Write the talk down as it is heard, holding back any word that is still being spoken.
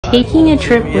taking a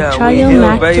trip with Chaayo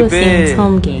Mac to a Saints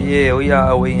home game. Yeah, we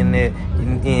always in there.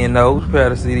 You know, we proud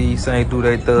to see these Saints do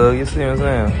their thug. You see what I'm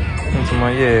saying? I'm talking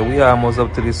about, yeah, we almost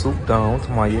up to the Super Dome. I'm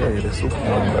talking about, yeah, the Super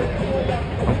Dome, baby.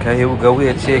 Okay, here we go.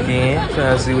 We'll check in.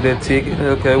 Trying to see what that ticket.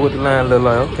 Okay, what the line look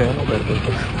like. Okay, no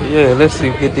better. Yeah, let's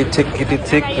see. Get the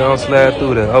ticket. Don't slide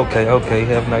through there. Okay.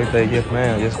 Have a nice day. Yes,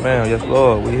 ma'am. Yes,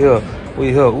 Lord. We here.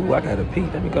 Ooh, I gotta pee.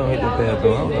 Let me go and hit that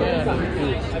bathroom.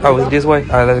 Oh, it's this way? All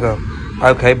right, let's go.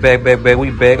 Okay, back.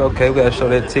 We back. Okay, we gotta show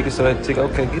that ticket.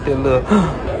 Okay, get that little,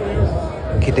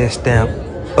 get that stamp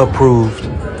approved.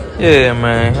 Yeah,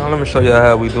 man. Let me show y'all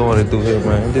how we doing it through here,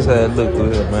 man. This how it look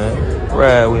through here, man.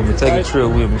 Ride with me, take a trip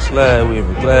with me, slide with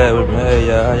me, glide with me. Hey,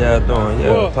 y'all, how y'all doing?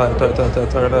 Yeah,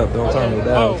 turn up. Don't turn me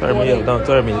down. Turn me up. Don't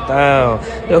turn me down.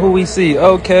 Yeah, who we see?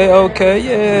 Okay.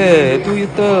 Yeah, do your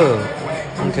thug.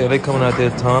 Okay, they coming out there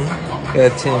tunnel.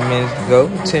 Got 10 minutes to go.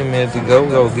 10 minutes to go.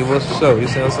 Go give us a show. You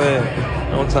see what I'm saying?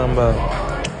 I'm talking about.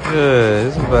 Yeah,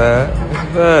 it's a vibe.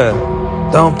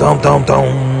 Dum.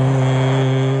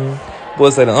 Boy,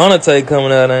 say the Undertaker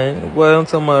coming out, ain't? Boy, I'm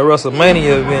talking about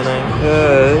WrestleMania event, ain't?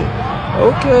 Yeah.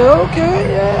 Okay,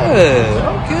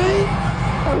 yeah. Okay.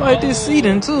 I like this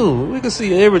seating too. We can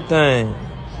see everything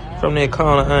from that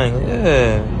corner angle.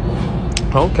 Yeah.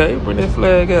 Okay, bring that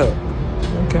flag out.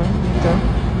 Okay.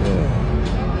 Yeah.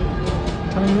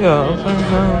 Turn me up.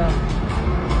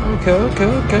 Okay.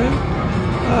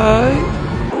 Alright.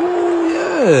 Ooh,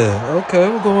 yeah. Okay,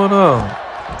 what's going on?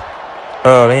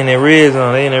 Oh, they in that red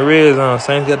zone.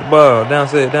 Saints got the ball.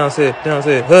 Downset.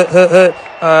 Hut.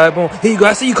 Alright, boom. Here you go.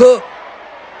 I see you, cuz.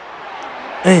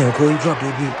 Damn, cuz. You dropped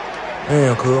that beat.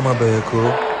 Damn, cuz. My bad,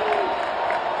 cuz.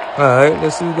 Alright,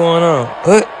 let's see what's going on.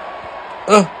 Hut.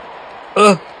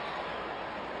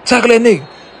 Tackle that nigga.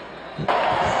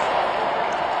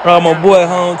 Oh, my boy,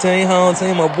 home team.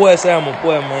 My boy, say I'm my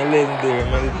boy, man. Legendary,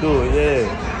 man. Let's do it, yeah.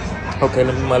 Okay,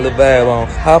 let me put my little vibe on.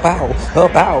 Hop out.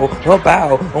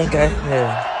 Okay,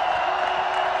 yeah.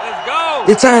 Let's go.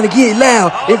 It's time to get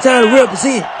loud. All it's time to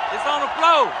represent. It's on the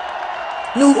floor.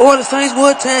 New Orleans Saints,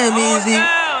 what time is it?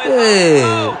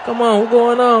 Yeah. Come on, what's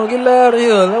going on? Get loud in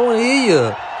here. I want to hear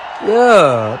you.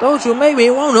 Yeah. Don't you make me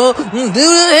want to do the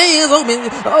hands open.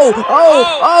 Oh.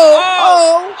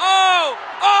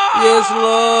 Yes,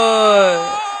 Lord.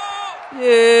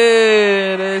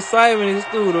 Yeah, the excitement is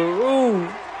through the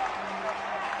roof.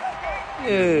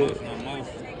 Yeah.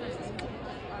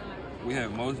 We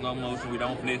have motion on motion. We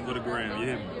don't flex for the ground. You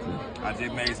hear me? I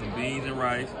just made some beans and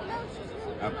rice.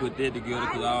 I put that together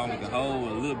because I only can hold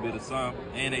a little bit of something.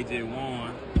 And they just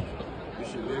won. This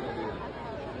shit looking good.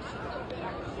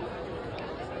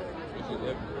 This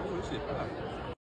shit looking good.